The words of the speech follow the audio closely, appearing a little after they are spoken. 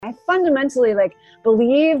I fundamentally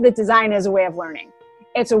believe that design is a way of learning.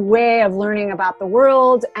 It's a way of learning about the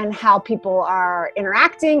world and how people are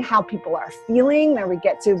interacting, how people are feeling. There we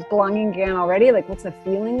get to belonging again already. What's the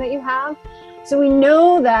feeling that you have? So we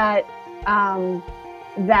know that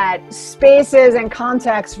that spaces and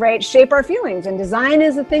contexts, right, shape our feelings, and design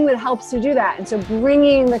is the thing that helps to do that. And so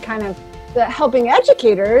bringing the helping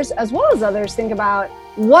educators as well as others think about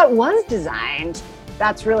what was designed,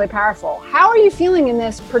 that's really powerful. How are you feeling in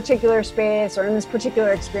this particular space or in this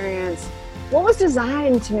particular experience? What was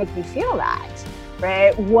designed to make you feel that,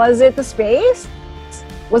 right? Was it the space?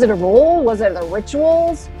 Was it a role? Was it the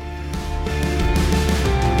rituals?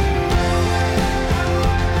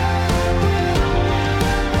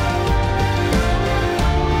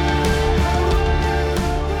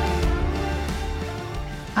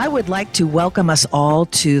 I would like to welcome us all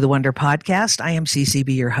to the Wonder Podcast. I am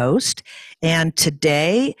CCB, your host, and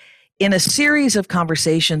today, in a series of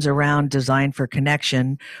conversations around design for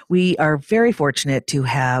connection, we are very fortunate to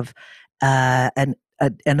have an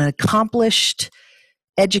accomplished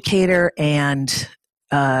educator and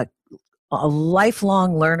a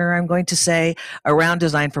lifelong learner, I'm going to say, around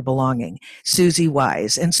design for belonging, Susie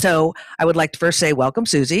Wise. And so I would like to first say welcome,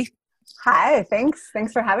 Susie. Hi, thanks.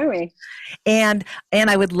 Thanks for having me. And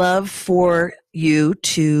I would love for you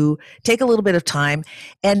to take a little bit of time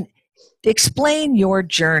and explain your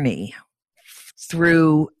journey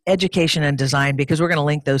through education and design, because we're going to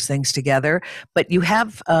link those things together. But you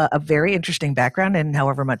have a very interesting background, and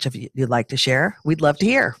however much of you'd like to share, we'd love to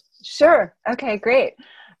hear. Sure. Okay, great.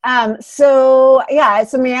 So yeah,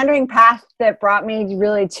 it's a meandering path that brought me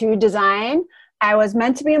really to design. I was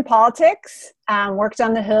meant to be in politics, worked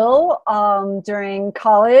on the Hill during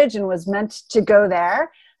college and was meant to go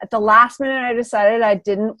there. At the last minute, I decided I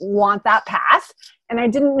didn't want that path, and I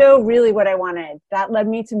didn't know really what I wanted. That led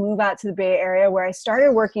me to move out to the Bay Area, where I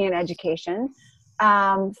started working in education.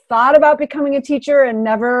 Thought about becoming a teacher and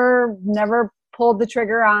never pulled the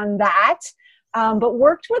trigger on that. But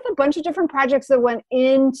worked with a bunch of different projects that went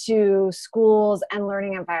into schools and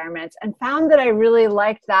learning environments, and found that I really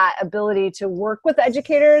liked that ability to work with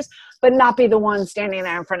educators, but not be the one standing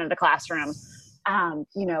there in front of the classroom,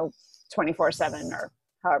 24/7 or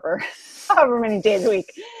however many days a week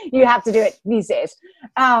you have to do it these days.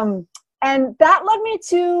 And that led me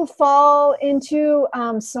to fall into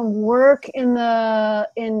some work in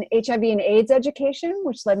HIV and AIDS education,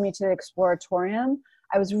 which led me to the Exploratorium.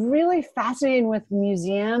 I was really fascinated with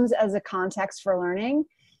museums as a context for learning.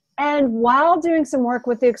 And while doing some work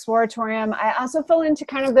with the Exploratorium, I also fell into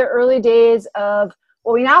kind of the early days of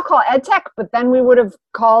what we now call EdTech, but then we would have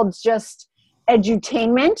called just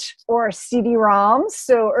edutainment or CD-ROMs.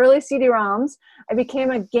 So early CD-ROMs. I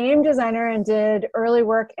became a game designer and did early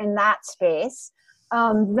work in that space.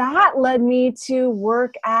 That led me to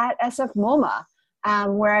work at SF MoMA.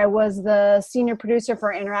 Where I was the senior producer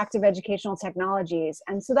for interactive educational technologies.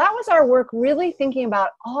 And so that was our work, really thinking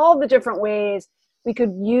about all the different ways we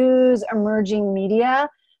could use emerging media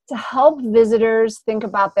to help visitors think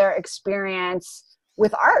about their experience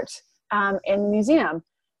with art in the museum.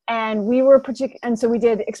 And so we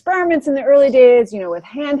did experiments in the early days, with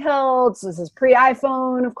handhelds. This is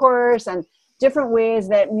pre-iPhone, of course, and different ways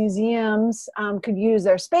that museums could use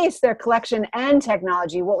their space, their collection, and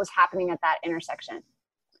technology, what was happening at that intersection.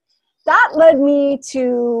 That led me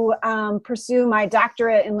to pursue my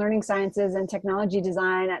doctorate in learning sciences and technology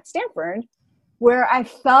design at Stanford, where I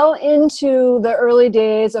fell into the early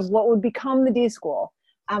days of what would become the D School.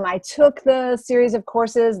 I took the series of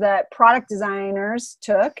courses that product designers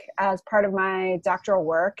took as part of my doctoral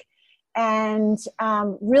work, and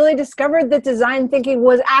really discovered that design thinking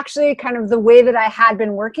was actually kind of the way that I had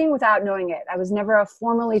been working without knowing it. I was never a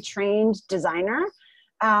formally trained designer,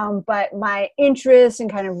 but my interest in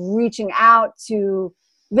kind of reaching out to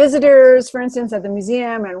visitors, for instance, at the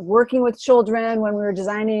museum, and working with children when we were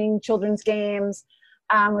designing children's games,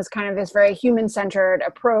 was kind of this very human-centered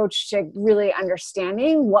approach to really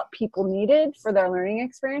understanding what people needed for their learning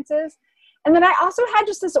experiences. And then I also had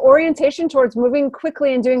just this orientation towards moving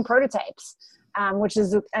quickly and doing prototypes, which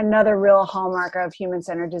is another real hallmark of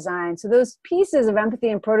human-centered design. So those pieces of empathy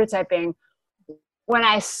and prototyping, when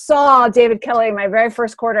I saw David Kelley, my very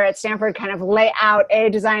first quarter at Stanford, kind of lay out a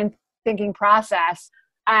design thinking process,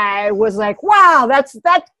 I was like, wow, that's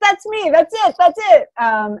me, that's it.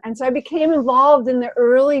 And so I became involved in the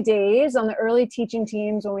early days on the early teaching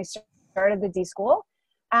teams when we started the D School.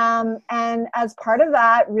 And as part of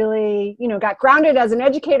that, really, got grounded as an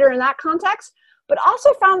educator in that context, but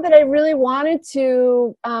also found that I really wanted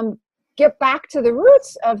to get back to the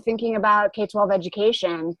roots of thinking about K-12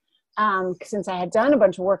 education, since I had done a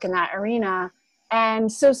bunch of work in that arena.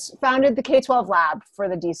 And so founded the K-12 lab for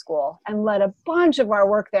the D School and led a bunch of our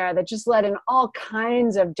work there that just led in all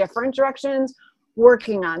kinds of different directions,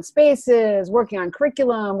 working on spaces, working on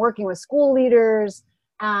curriculum, working with school leaders,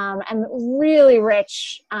 and really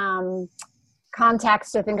rich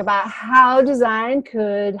context to think about how design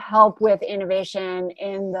could help with innovation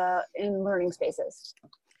in learning spaces.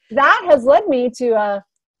 That has led me to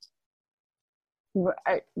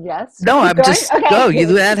yes. No, I'm going? just okay. go.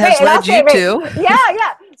 That has led you to.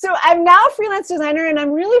 Yeah. So I'm now a freelance designer, and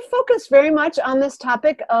I'm really focused very much on this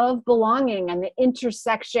topic of belonging and the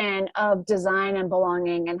intersection of design and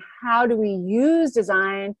belonging, and how do we use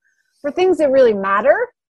design for things that really matter.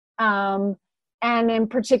 And in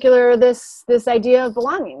particular, this idea of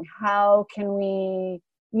belonging. How can we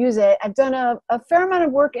use it? I've done a fair amount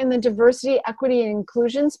of work in the diversity, equity, and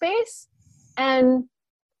inclusion space. And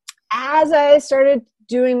as I started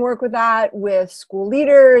doing work with that with school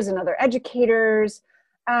leaders and other educators,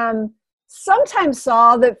 sometimes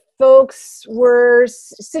saw that folks were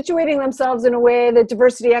situating themselves in a way that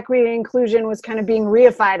diversity, equity, and inclusion was kind of being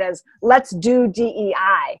reified as, let's do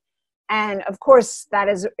DEI. And of course, that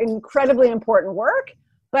is incredibly important work.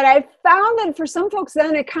 But I found that for some folks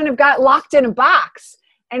then it kind of got locked in a box.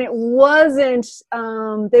 And it wasn't,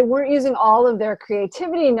 they weren't using all of their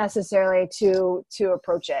creativity necessarily to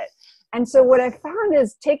approach it. And so what I found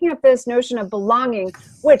is taking up this notion of belonging,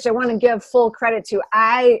 which I want to give full credit to.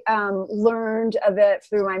 I learned of it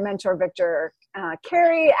through my mentor, Victor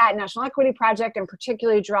Carey at National Equity Project, and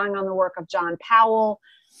particularly drawing on the work of John Powell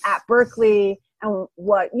at Berkeley, and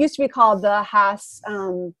what used to be called the Haas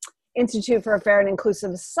Institute for a Fair and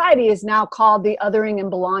Inclusive Society is now called the Othering and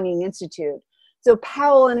Belonging Institute. So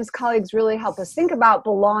Powell and his colleagues really help us think about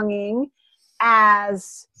belonging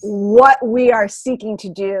as what we are seeking to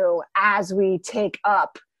do as we take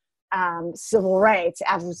up civil rights,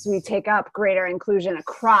 as we take up greater inclusion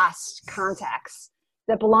across contexts.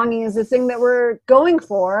 That belonging is the thing that we're going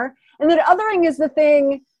for, and that othering is the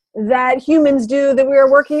thing that humans do that we are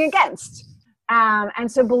working against. And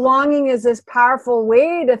so belonging is this powerful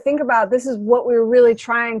way to think about, this is what we're really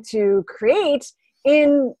trying to create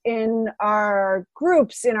in our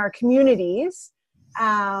groups, in our communities.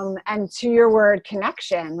 And to your word,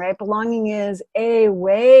 connection, right? Belonging is a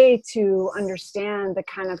way to understand the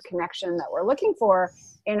kind of connection that we're looking for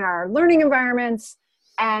in our learning environments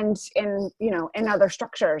and in other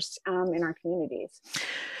structures in our communities.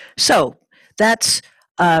 So that's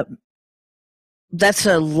a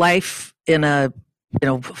life in a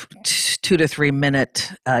 2 to 3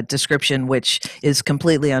 minute description, which is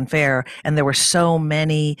completely unfair. And there were so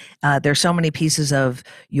many, there's so many pieces of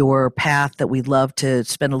your path that we'd love to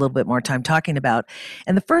spend a little bit more time talking about.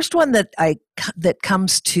 And the first one that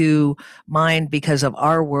comes to mind because of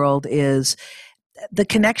our world is the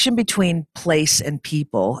connection between place and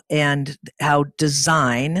people, and how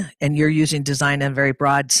design, and you're using design in a very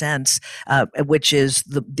broad sense, which is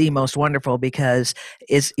the most wonderful, because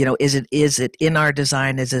is it in our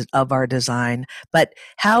design? Is it of our design? But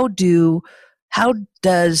how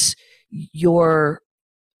does your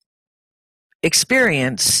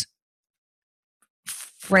experience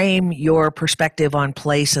frame your perspective on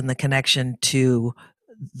place and the connection to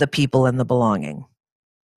the people and the belonging?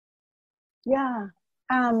 Yeah.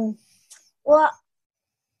 Well,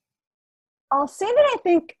 I'll say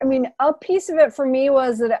that a piece of it for me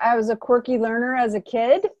was that I was a quirky learner as a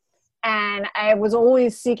kid, and I was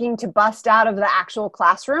always seeking to bust out of the actual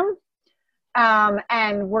classroom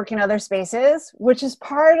and work in other spaces, which is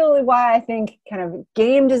partly why I think kind of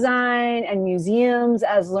game design and museums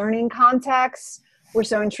as learning contexts were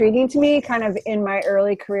so intriguing to me kind of in my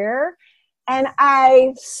early career. And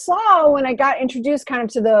I saw, when I got introduced kind of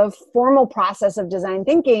to the formal process of design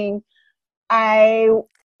thinking,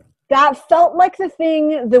 that felt like the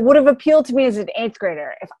thing that would have appealed to me as an 8th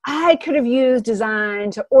grader. If I could have used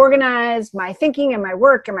design to organize my thinking and my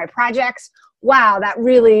work and my projects, wow, that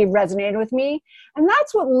really resonated with me. And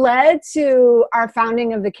that's what led to our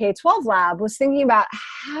founding of the K-12 lab, was thinking about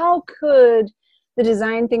how could the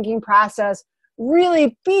design thinking process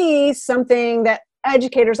really be something that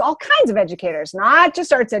educators, all kinds of educators, not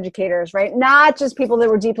just arts educators, right? Not just people that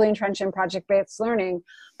were deeply entrenched in project-based learning,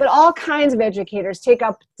 but all kinds of educators take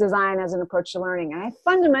up design as an approach to learning. And I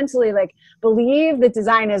fundamentally believe that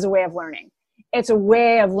design is a way of learning. It's a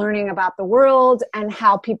way of learning about the world and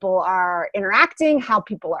how people are interacting, how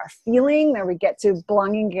people are feeling. There we get to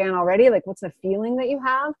belonging again already. What's the feeling that you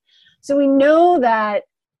have? So we know that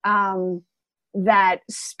that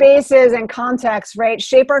spaces and contexts, right,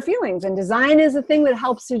 shape our feelings, and design is the thing that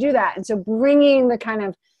helps to do that. And so bringing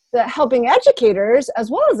the helping educators as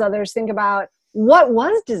well as others think about what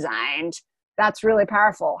was designed That's really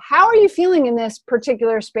powerful. How are you feeling in this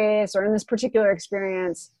particular space or in this particular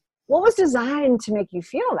experience? What was designed to make you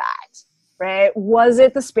feel that, right? Was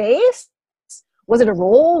it the space? Was it a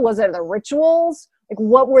role? Was it the rituals? Like,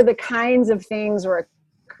 what were the kinds of things were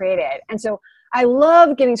created? And so I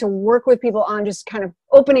love getting to work with people on just kind of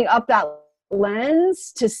opening up that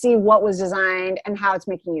lens to see what was designed and how it's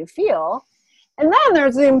making you feel. And then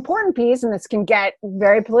there's the important piece, and this can get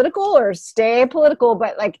very political or stay political,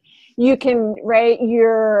 but like you can, right,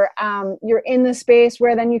 you're in the space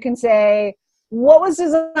where then you can say, what was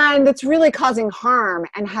designed that's really causing harm,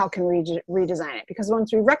 and how can we redesign it? Because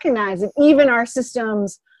once we recognize that even our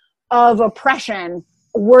systems of oppression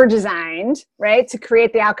were designed, right, to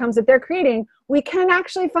create the outcomes that they're creating, we can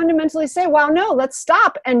actually fundamentally say, well, no, let's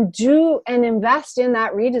stop and do and invest in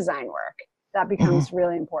that redesign work. That becomes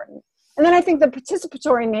really important. And then I think the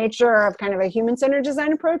participatory nature of kind of a human-centered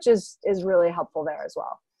design approach is really helpful there as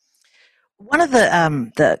well. One of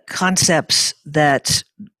the concepts that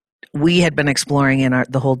we had been exploring in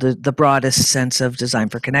the broadest sense of design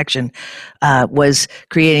for connection was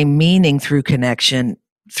creating meaning through connection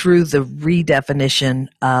through the redefinition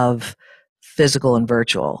of physical and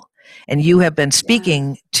virtual. And you have been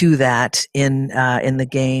speaking to that in the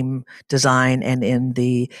game design and in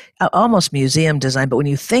the almost museum design. But when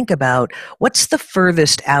you think about what's the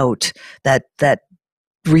furthest out that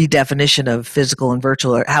redefinition of physical and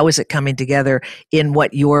virtual, or how is it coming together in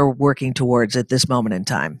what you're working towards at this moment in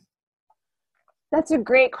time? That's a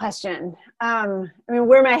great question. I mean,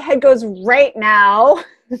 where my head goes right now,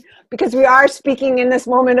 because we are speaking in this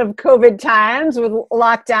moment of COVID times with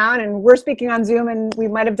lockdown, and we're speaking on Zoom, and we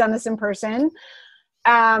might have done this in person.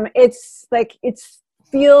 It's like, it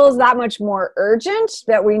feels that much more urgent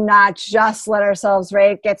that we not just let ourselves,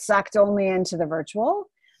 right, get sucked only into the virtual.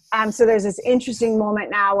 So there's this interesting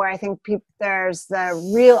moment now where I think there's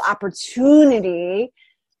the real opportunity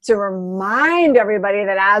to remind everybody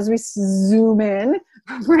that as we zoom in,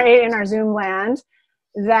 right, in our Zoom land,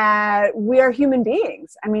 that we are human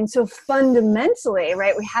beings. I mean, so fundamentally,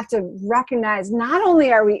 right, we have to recognize not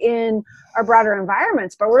only are we in our broader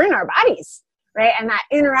environments, but we're in our bodies, right? And that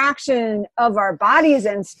interaction of our bodies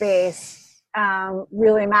in space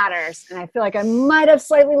really matters. And I feel like I might have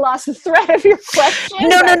slightly lost the thread of your question.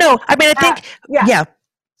 No. I mean, I think, yeah.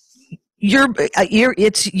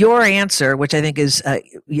 It's your answer, which I think is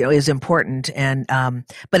is important, and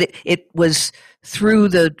but it was through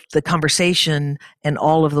the conversation and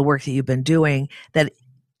all of the work that you've been doing that,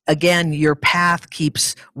 again, your path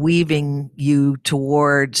keeps weaving you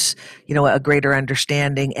towards a greater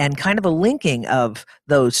understanding and kind of a linking of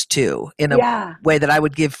those two in a way that I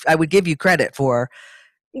would give you credit for.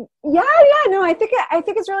 No, I think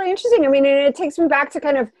it's really interesting. I mean, and it takes me back to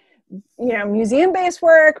kind of museum-based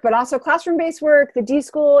work, but also classroom-based work. The D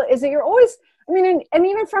School is that you're always, I mean, and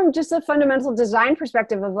even from just a fundamental design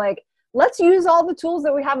perspective of like, let's use all the tools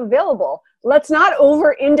that we have available. Let's not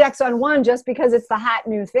over-index on one just because it's the hot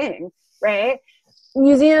new thing, right?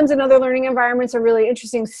 Museums and other learning environments are really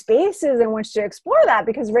interesting spaces in which to explore that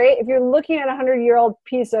because, right, if you're looking at a 100-year-old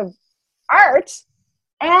piece of art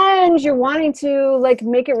and you're wanting to like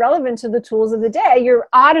make it relevant to the tools of the day, you're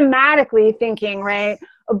automatically thinking, right,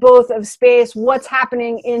 both of space, what's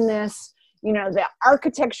happening in this, the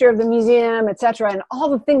architecture of the museum, et cetera, and all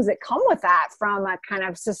the things that come with that from a kind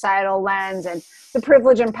of societal lens and the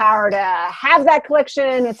privilege and power to have that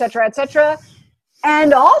collection, et cetera, et cetera.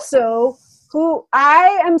 And also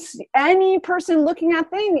any person looking at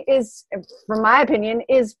thing is, from my opinion,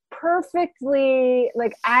 is perfectly,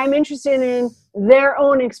 like, I'm interested in their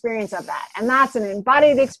own experience of that. And that's an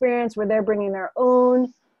embodied experience where they're bringing their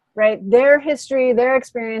own, right, their history, their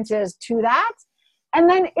experiences to that. And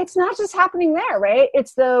then it's not just happening there, right?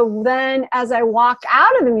 It's then as I walk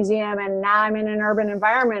out of the museum and now I'm in an urban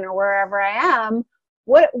environment or wherever I am,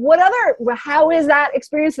 how is that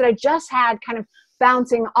experience that I just had kind of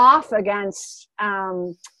bouncing off against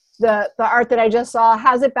the art that I just saw?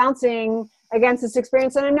 How's it bouncing against this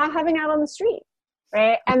experience that I'm now having out on the street,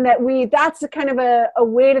 right? And that's a kind of a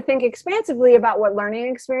way to think expansively about what learning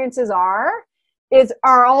experiences are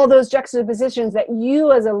all those juxtapositions that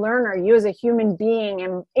you as a learner, you as a human being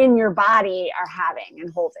and in your body are having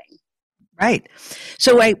and holding. Right.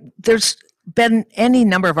 So there's been any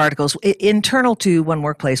number of articles internal to One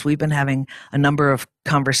Workplace. We've been having a number of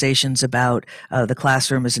conversations about the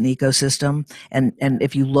classroom as an ecosystem. And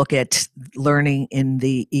if you look at learning in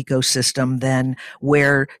the ecosystem, then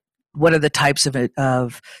what are the types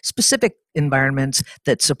of specific environments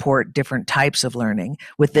that support different types of learning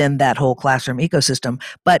within that whole classroom ecosystem?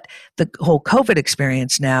 But the whole COVID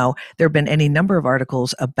experience now, there have been any number of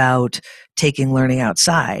articles about taking learning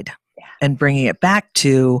outside. and bringing it back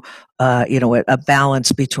to a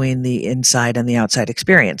balance between the inside and the outside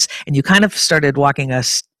experience. And you kind of started walking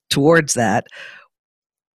us towards that.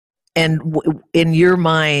 And in your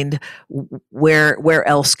mind, where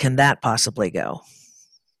else can that possibly go?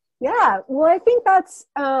 Yeah, well, I think that's,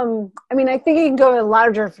 I think it can go in a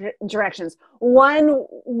lot of directions. One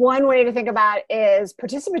way to think about it is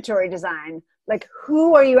participatory design. Like,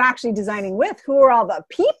 who are you actually designing with? Who are all the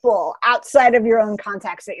people outside of your own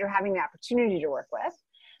context that you're having the opportunity to work with?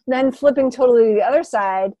 Then flipping totally to the other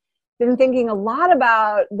side, been thinking a lot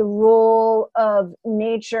about the role of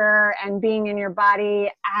nature and being in your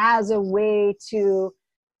body as a way to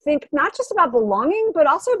think not just about belonging, but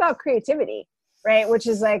also about creativity. Right? Which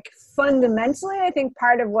is like fundamentally, I think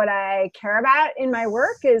part of what I care about in my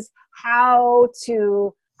work is how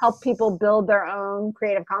to help people build their own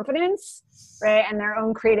creative confidence, right? And their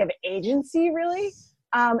own creative agency, really.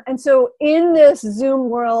 And so in this Zoom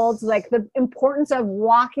world, like the importance of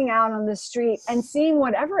walking out on the street and seeing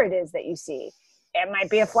whatever it is that you see. It might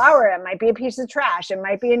be a flower, it might be a piece of trash, it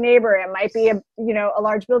might be a neighbor, it might be a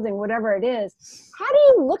large building, whatever it is. How do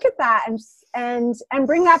you look at that and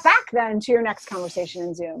bring that back then to your next conversation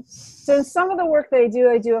in Zoom? So in some of the work that I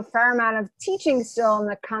do a fair amount of teaching still in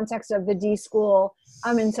the context of the D School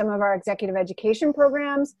in some of our executive education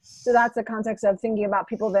programs. So that's the context of thinking about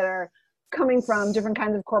people that are coming from different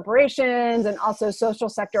kinds of corporations and also social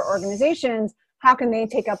sector organizations. How can they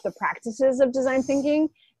take up the practices of design thinking?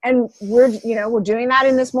 And we're doing that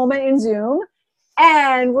in this moment in Zoom.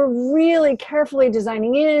 And we're really carefully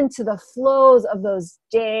designing into the flows of those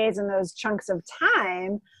days and those chunks of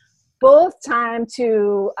time, both time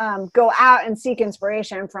to go out and seek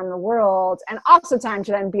inspiration from the world, and also time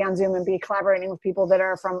to then be on Zoom and be collaborating with people that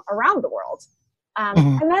are from around the world.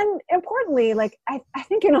 And then importantly, like I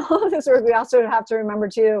think in all of this work, we also have to remember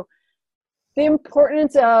too, the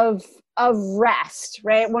importance of rest,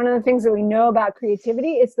 right? One of the things that we know about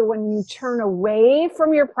creativity is that when you turn away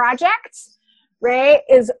from your projects, right,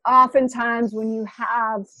 is oftentimes when you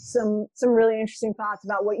have some really interesting thoughts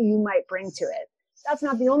about what you might bring to it. That's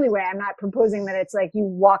not the only way. I'm not proposing that it's like you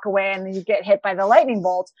walk away and then you get hit by the lightning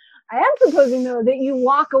bolt. I am proposing, though, that you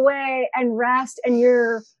walk away and rest and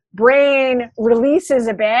your brain releases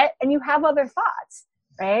a bit and you have other thoughts,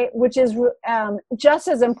 right? Which is just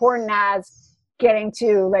as important as getting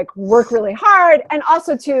to like work really hard and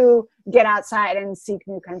also to get outside and seek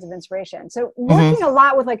new kinds of inspiration. So working a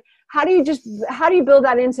lot with like, how do you build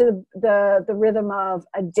that into the rhythm of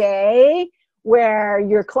a day where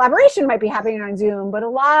your collaboration might be happening on Zoom, but a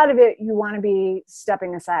lot of it you want to be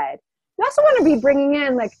stepping aside. You also want to be bringing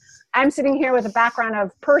in, like, I'm sitting here with a background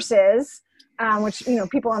of purses, which,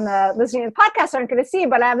 people on the listening to the podcast aren't going to see,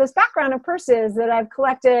 but I have this background of purses that I've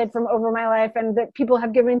collected from over my life and that people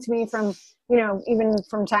have given to me from, even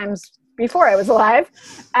from times before I was alive.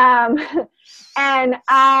 And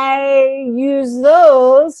I use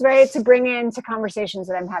those, right, to bring into conversations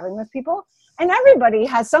that I'm having with people. And everybody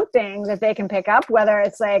has something that they can pick up, whether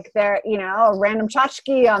it's like their, a random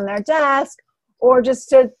tchotchke on their desk, or just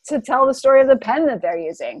to tell the story of the pen that they're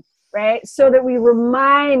using, right? So that we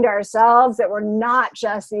remind ourselves that we're not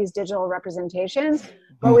just these digital representations,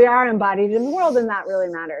 but we are embodied in the world, and that really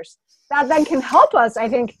matters. That then can help us, I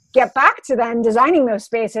think, get back to then designing those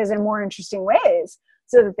spaces in more interesting ways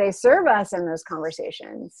so that they serve us in those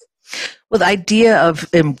conversations. Well, the idea of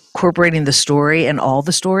incorporating the story and all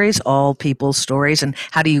the stories, all people's stories, and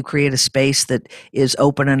how do you create a space that is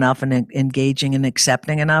open enough and engaging and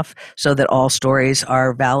accepting enough so that all stories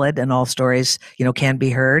are valid and all stories, can be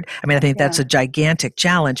heard. I mean, I think that's a gigantic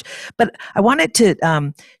challenge. But I wanted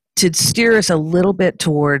to steer us a little bit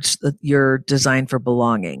towards your design for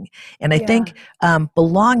belonging. And I think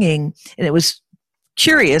belonging, and it was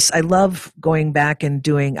curious. I love going back and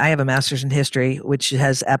I have a master's in history, which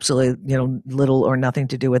has absolutely, little or nothing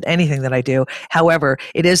to do with anything that I do. However,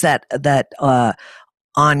 it is that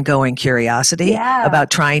ongoing curiosity about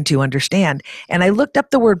trying to understand. And I looked up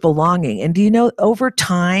the word belonging. And do you know, over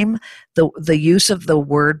time, the use of the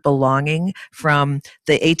word belonging from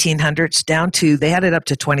the 1800s down to, they had it up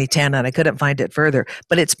to 2010, and I couldn't find it further,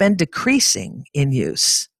 but it's been decreasing in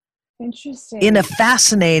use. Interesting. In a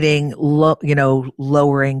fascinating,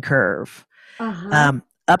 lowering curve.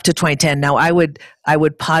 Up to 2010. Now, I would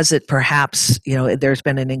posit perhaps, there's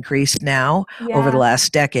been an increase now over the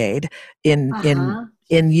last decade in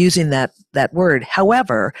using that word.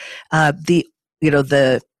 However, the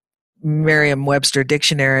Merriam-Webster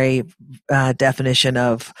dictionary definition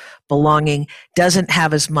of belonging doesn't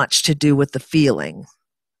have as much to do with the feeling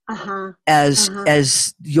Uh-huh.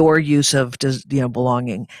 as your use of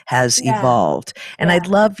belonging has Yeah. evolved. And Yeah. I'd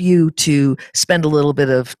love you to spend a little bit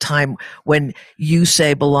of time when you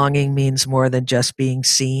say belonging means more than just being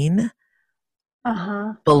seen. Uh-huh.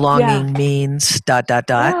 Yeah. Belonging means ... Yeah.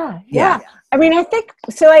 Yeah. Yeah. I mean, I think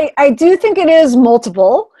so. I do think it is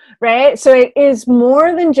multiple, right? So it is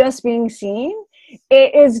more than just being seen.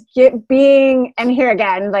 It is being, and here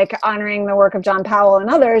again, like honoring the work of John Powell and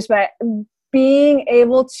others, but being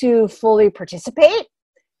able to fully participate,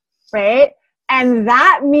 right? And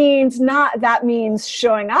that means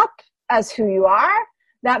showing up as who you are.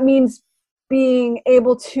 That means being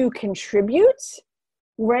able to contribute,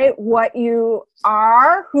 right? What you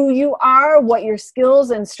are, who you are, what your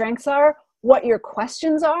skills and strengths are, what your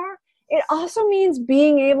questions are. It also means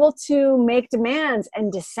being able to make demands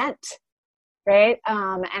and dissent, right?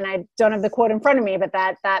 And I don't have the quote in front of me, but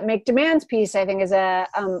that make demands piece, I think, is a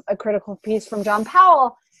critical piece from John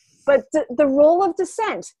Powell. But the role of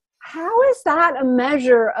dissent, how is that a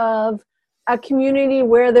measure of a community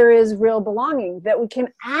where there is real belonging, that we can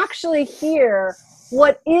actually hear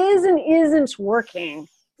what is and isn't working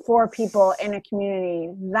for people in a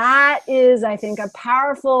community? That is, I think, a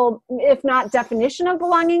powerful, if not definition of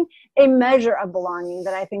belonging, a measure of belonging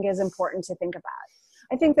that I think is important to think about.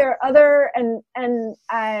 I think there are other, and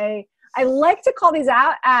I like to call these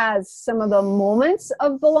out as some of the moments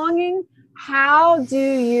of belonging. How do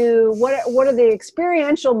you, what are the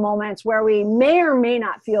experiential moments where we may or may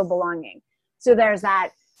not feel belonging? So there's that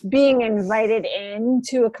being invited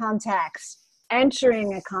into a context,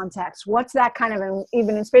 entering a context. What's that kind of,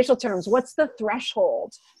 even in spatial terms, what's the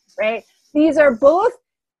threshold, right? These are both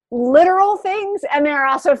literal things and they're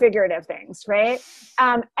also figurative things, right?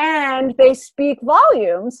 And they speak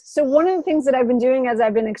volumes. So one of the things that I've been doing as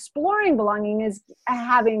I've been exploring belonging is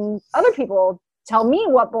having other people tell me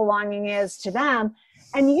what belonging is to them.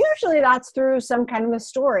 And usually that's through some kind of a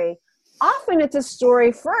story. Often it's a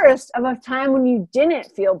story first of a time when you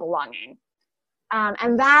didn't feel belonging.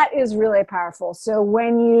 And that is really powerful. So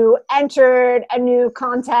when you entered a new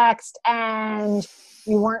context and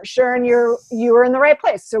you weren't sure and you were in the right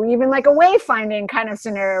place. So even like a wayfinding kind of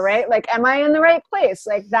scenario, right? Like, am I in the right place?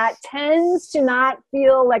 Like that tends to not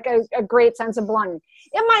feel like a great sense of belonging.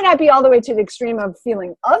 It might not be all the way to the extreme of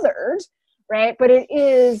feeling othered, right? But it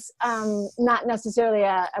is not necessarily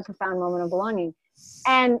a profound moment of belonging.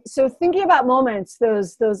 And so thinking about moments,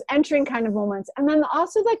 those entering kind of moments, and then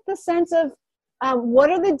also like the sense of what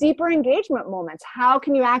are the deeper engagement moments? How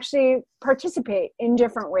can you actually participate in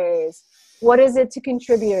different ways? What is it to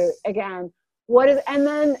contribute? Again, and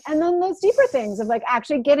then those deeper things of like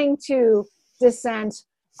actually getting to dissent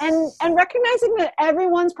and recognizing that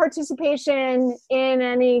everyone's participation in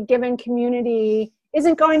any given community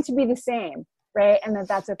isn't going to be the same, right? And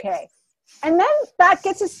that's okay. And then that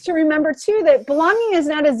gets us to remember too that belonging is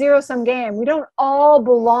not a zero-sum game. We don't all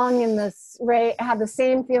belong in this, right? Have the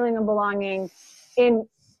same feeling of belonging in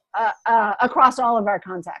across all of our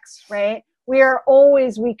contexts, right? We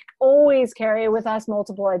always carry with us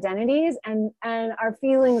multiple identities, and our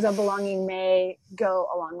feelings of belonging may go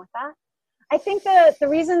along with that. I think that the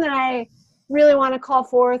reason that I really want to call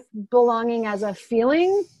forth belonging as a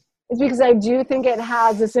feeling is because I do think it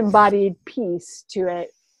has this embodied piece to it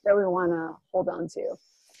that we want to hold on to.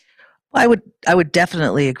 Well, I would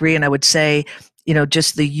definitely agree, and I would say,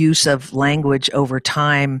 just the use of language over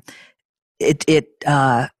time,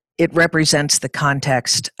 it represents the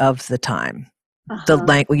context of the time. The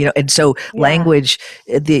language, and so language,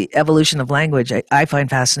 the evolution of language, I find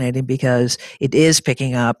fascinating because it is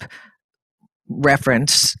picking up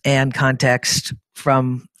reference and context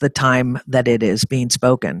from the time that it is being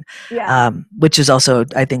spoken, which is also,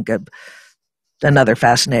 I think, another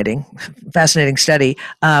fascinating study,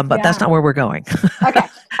 but that's not where we're going. Okay.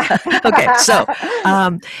 Okay. So,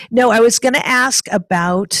 no, I was going to ask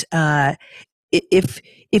about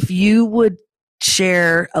if you would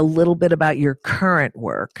share a little bit about your current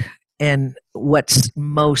work and what's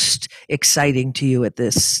most exciting to you at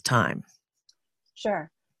this time. Sure.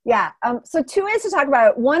 Yeah. So 2 ways to talk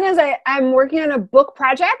about it. One is I'm working on a book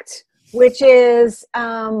project, which is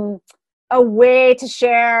a way to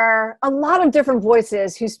share a lot of different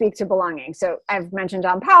voices who speak to belonging. So I've mentioned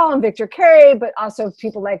John Powell and Victor Carey, but also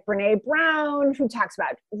people like Brene Brown, who talks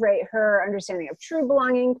about her understanding of true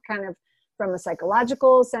belonging, kind of from a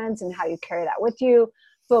psychological sense and how you carry that with you.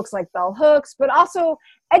 Folks like Bell Hooks, but also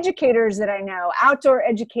educators that I know, outdoor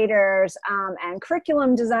educators and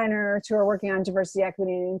curriculum designers who are working on diversity,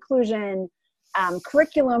 equity, and inclusion,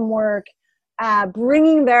 curriculum work,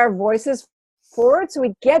 bringing their voices forward so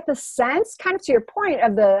we get the sense, kind of to your point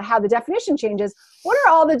of how the definition changes, what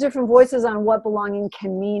are all the different voices on what belonging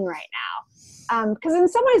can mean right now? Because in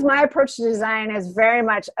some ways my approach to design is very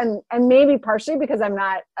much, and maybe partially because I'm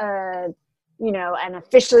not an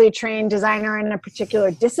officially trained designer in a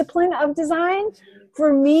particular discipline of design.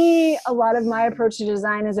 For me, a lot of my approach to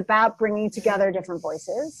design is about bringing together different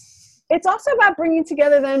voices. It's also about bringing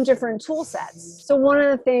together then different tool sets. So one of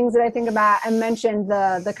the things that I think about, I mentioned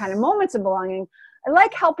the kind of moments of belonging. I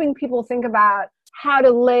like helping people think about how to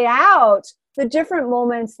lay out the different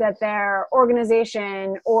moments that their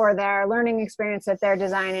organization or their learning experience that they're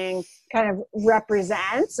designing kind of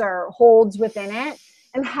represents or holds within it,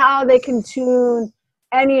 and how they can tune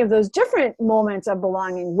any of those different moments of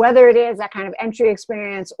belonging, whether it is that kind of entry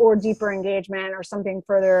experience or deeper engagement or something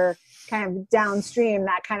further kind of downstream,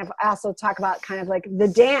 that kind of also talk about kind of like the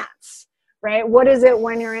dance, right? What is it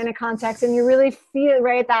when you're in a context and you really feel,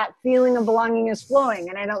 right, that feeling of belonging is flowing?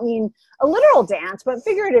 And I don't mean a literal dance, but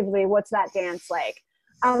figuratively, what's that dance like?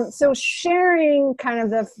 So sharing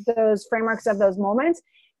kind of those frameworks of those moments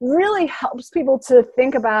really helps people to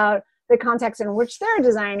think about the context in which they're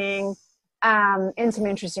designing in some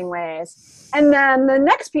interesting ways. And then the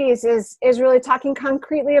next piece is really talking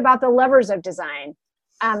concretely about the levers of design.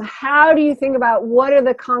 How do you think about what are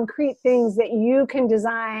the concrete things that you can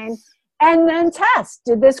design and then test?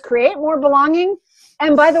 Did this create more belonging?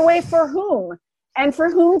 And by the way, for whom? And for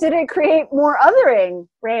whom did it create more othering,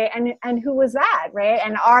 right? And who was that, right?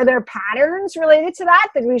 And are there patterns related to that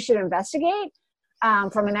we should investigate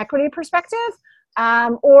from an equity perspective?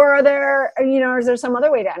 Or is there some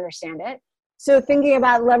other way to understand it? So thinking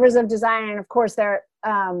about levers of design, and of course there,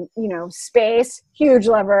 space, huge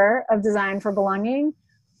lever of design for belonging,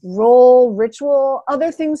 role, ritual,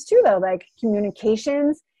 other things too though, like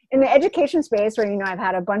communications. In the education space where, I've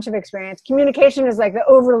had a bunch of experience, communication is like the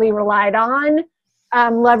overly relied on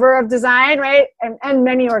lever of design, right? And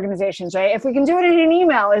many organizations, right? If we can do it in an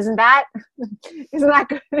email, isn't that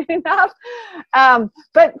good enough?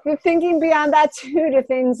 But thinking beyond that too, to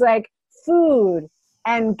things like food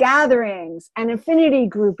and gatherings and affinity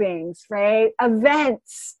groupings, right?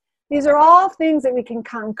 Events. These are all things that we can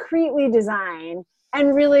concretely design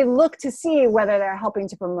and really look to see whether they're helping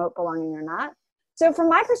to promote belonging or not. So from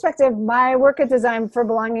my perspective, my work at Design for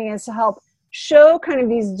Belonging is to help show kind of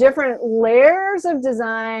these different layers of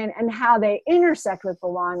design and how they intersect with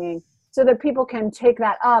belonging so that people can take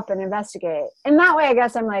that up and investigate. In that way, I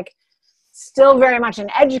guess I'm like still very much an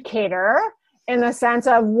educator in the sense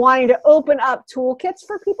of wanting to open up toolkits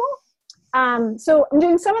for people. So I'm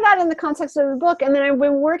doing some of that in the context of the book. And then I've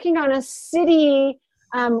been working on a city.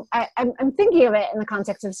 I'm thinking of it in the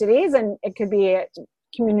context of cities, and it could be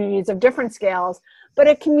communities of different scales, but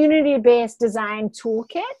a community-based design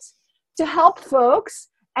toolkit to help folks.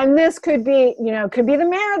 And this could be, could be the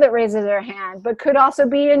mayor that raises their hand, but could also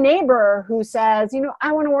be a neighbor who says,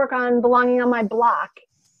 I want to work on belonging on my block.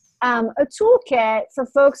 A toolkit for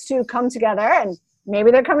folks to come together, and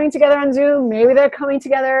maybe they're coming together on Zoom, maybe they're coming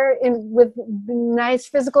together with nice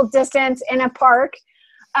physical distance in a park,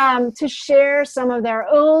 to share some of their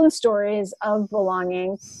own stories of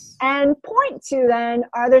belonging and point to then,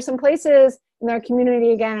 are there some places in their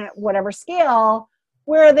community, again, at whatever scale,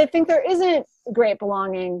 where they think there isn't great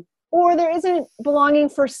belonging, or there isn't belonging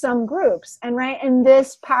for some groups. And right in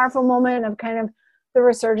this powerful moment of kind of the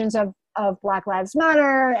resurgence of Black Lives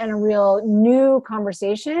Matter and a real new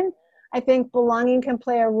conversation, I think belonging can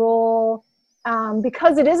play a role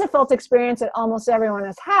because it is a felt experience that almost everyone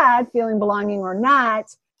has had, feeling belonging or not.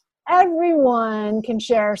 Everyone can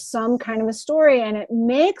share some kind of a story, and it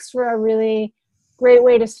makes for a really great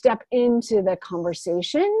way to step into the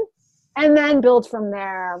conversation and then build from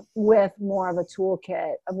there with more of a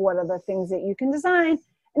toolkit of what are the things that you can design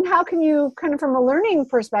and how can you kind of from a learning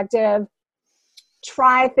perspective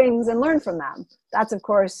try things and learn from them. That's of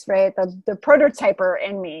course, right, the prototyper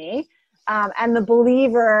in me, and the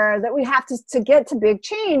believer that we have to get to big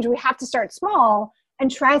change, we have to start small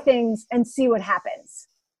and try things and see what happens,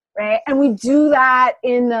 right? And we do that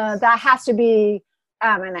that has to be,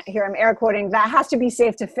 and here I'm air quoting, that has to be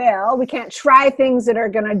safe to fail. We can't try things that are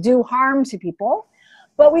going to do harm to people,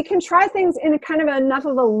 but we can try things in a kind of enough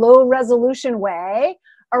of a low resolution way,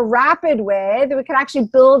 a rapid way that we can actually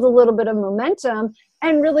build a little bit of momentum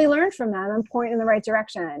and really learn from them and point in the right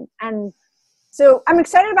direction. And so I'm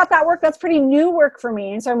excited about that work. That's pretty new work for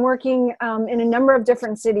me. And so I'm working in a number of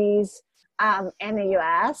different cities in the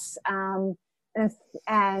US and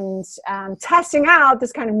testing out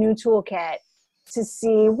this kind of new toolkit to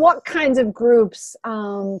see what kinds of groups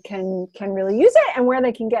can really use it and where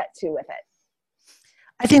they can get to with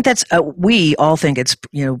it. I think that's, we all think it's,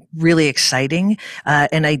 really exciting.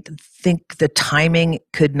 And I think the timing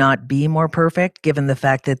could not be more perfect given the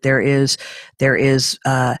fact that there is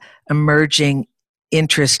emerging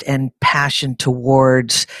interest and passion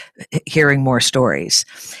towards hearing more stories.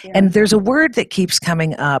 Yeah. And there's a word that keeps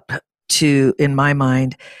coming up in my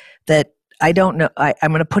mind that I don't know.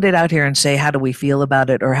 I'm going to put it out here and say, how do we feel about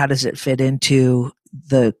it, or how does it fit into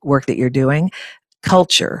the work that you're doing?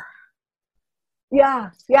 Culture. Yeah.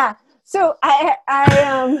 So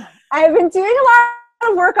I've been doing a lot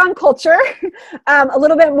of work on culture, a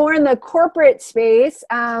little bit more in the corporate space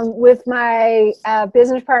with my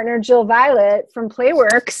business partner, Jill Violet from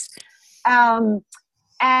Playworks. And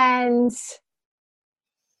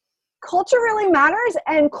culture really matters,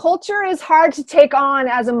 and culture is hard to take on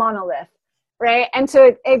as a monolith, right? And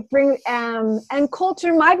so it brings, and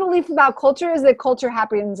culture, my belief about culture is that culture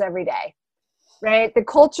happens every day. Right? The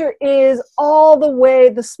culture is all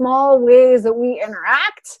the small ways that we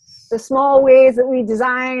interact, the small ways that we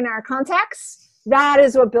design our contexts. That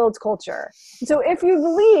is what builds culture. So if you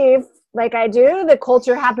believe, like I do, that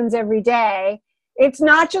culture happens every day, it's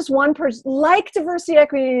not just one person, like diversity,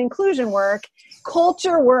 equity, and inclusion work.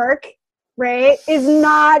 Culture work, right, is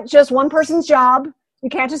not just one person's job. You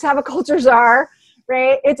can't just have a culture czar,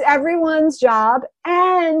 right? It's everyone's job.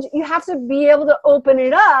 And you have to be able to open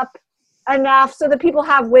it up enough so that people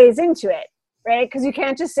have ways into it, right? Because you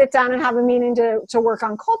can't just sit down and have a meeting to work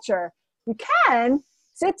on culture. You can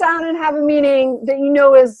sit down and have a meeting that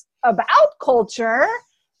is about culture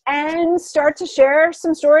and start to share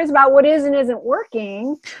some stories about what is and isn't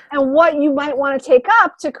working and what you might want to take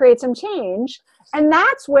up to create some change. And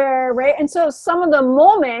that's where, right? And so some of the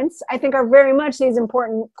moments I think are very much these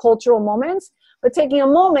important cultural moments, but taking a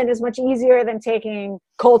moment is much easier than taking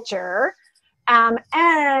culture.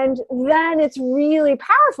 And then it's really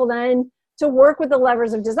powerful then to work with the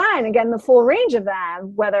levers of design, again, the full range of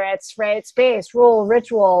them, whether it's, right, space, role,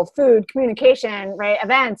 ritual, food, communication, right,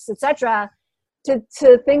 events, etc.,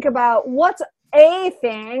 to think about what's a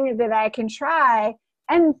thing that I can try,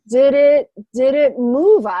 and did it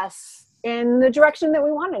move us in the direction that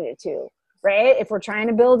we wanted it to, right? If we're trying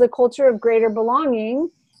to build a culture of greater belonging,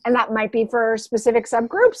 and that might be for specific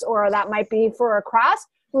subgroups, or that might be for across,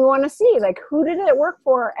 we want to see, like, who did it work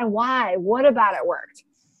for and why? What about it worked,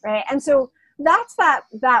 right? And so that's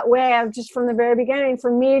that way of, just from the very beginning,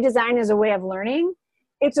 for me, design is a way of learning.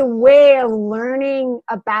 It's a way of learning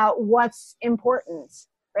about what's important,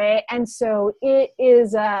 right? And so it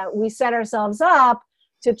is, we set ourselves up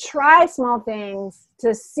to try small things,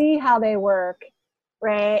 to see how they work,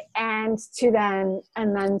 right? And then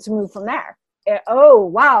to move from there. Oh,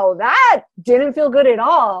 wow, that didn't feel good at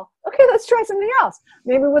all. Okay, let's try something else.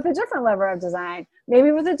 Maybe with a different lever of design,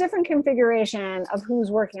 maybe with a different configuration of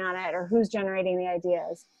who's working on it or who's generating the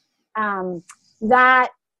ideas.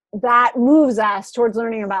 That moves us towards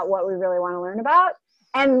learning about what we really want to learn about.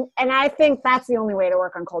 And I think that's the only way to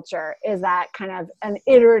work on culture, is that kind of an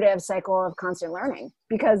iterative cycle of constant learning,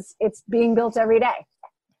 because it's being built every day.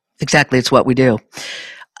 Exactly. It's what we do.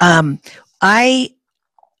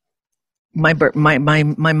 My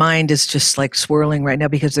mind is just like swirling right now,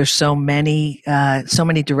 because there's so many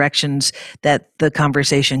directions that the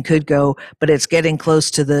conversation could go, but it's getting close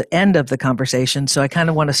to the end of the conversation. So I kind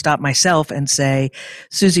of want to stop myself and say,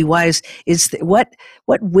 Susie Wise, what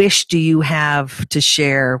wish do you have to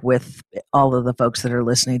share with all of the folks that are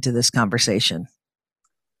listening to this conversation?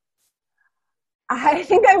 I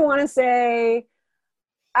think I want to say,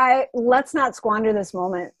 let's not squander this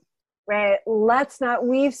moment. Right?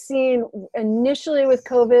 We've seen initially with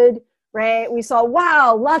COVID, right? We saw,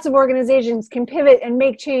 wow, lots of organizations can pivot and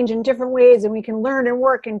make change in different ways, and we can learn and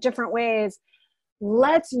work in different ways.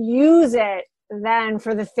 Let's use it then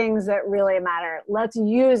for the things that really matter. Let's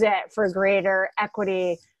use it for greater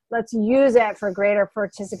equity. Let's use it for greater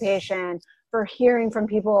participation, for hearing from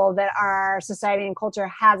people that our society and culture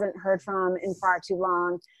hasn't heard from in far too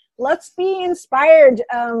long. Let's be inspired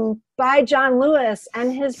by John Lewis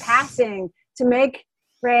and his passing to make,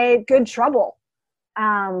 right, good trouble.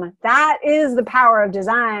 That is the power of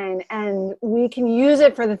design, and we can use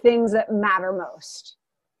it for the things that matter most.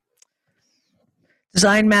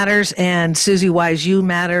 Design matters, and Susie Wise, you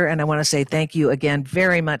matter. And I want to say thank you again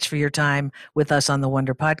very much for your time with us on the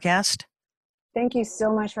Wonder Podcast. Thank you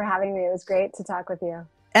so much for having me. It was great to talk with you.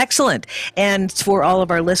 Excellent. And for all of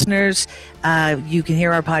our listeners, you can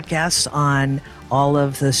hear our podcasts on all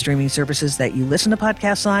of the streaming services that you listen to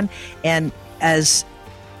podcasts on. And as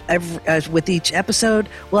with each episode,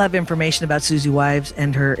 we'll have information about Susie Wise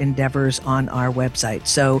and her endeavors on our website.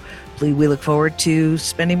 So we look forward to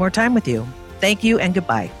spending more time with you. Thank you and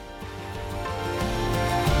goodbye.